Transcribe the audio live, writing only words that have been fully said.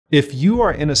If you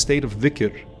are in a state of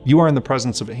dhikr, you are in the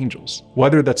presence of angels,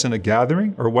 whether that's in a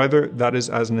gathering or whether that is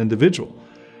as an individual.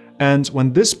 And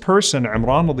when this person,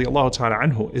 Imran radiallahu ta'ala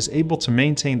anhu, is able to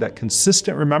maintain that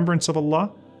consistent remembrance of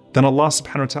Allah, then Allah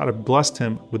subhanahu wa ta'ala blessed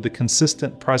him with the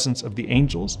consistent presence of the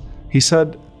angels. He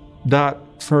said that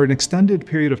for an extended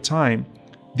period of time,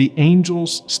 the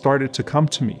angels started to come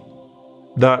to me.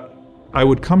 That I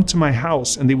would come to my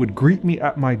house and they would greet me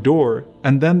at my door,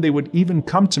 and then they would even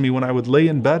come to me when I would lay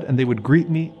in bed and they would greet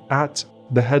me at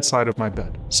the head side of my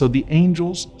bed. So the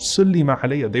angels, sullima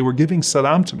alayya, they were giving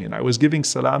salam to me and I was giving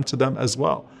salam to them as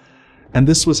well. And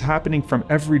this was happening from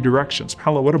every direction.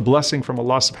 SubhanAllah, what a blessing from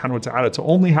Allah subhanahu wa ta'ala to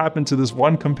only happen to this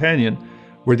one companion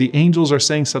where the angels are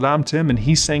saying salam to him and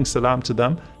he's saying salam to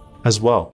them as well.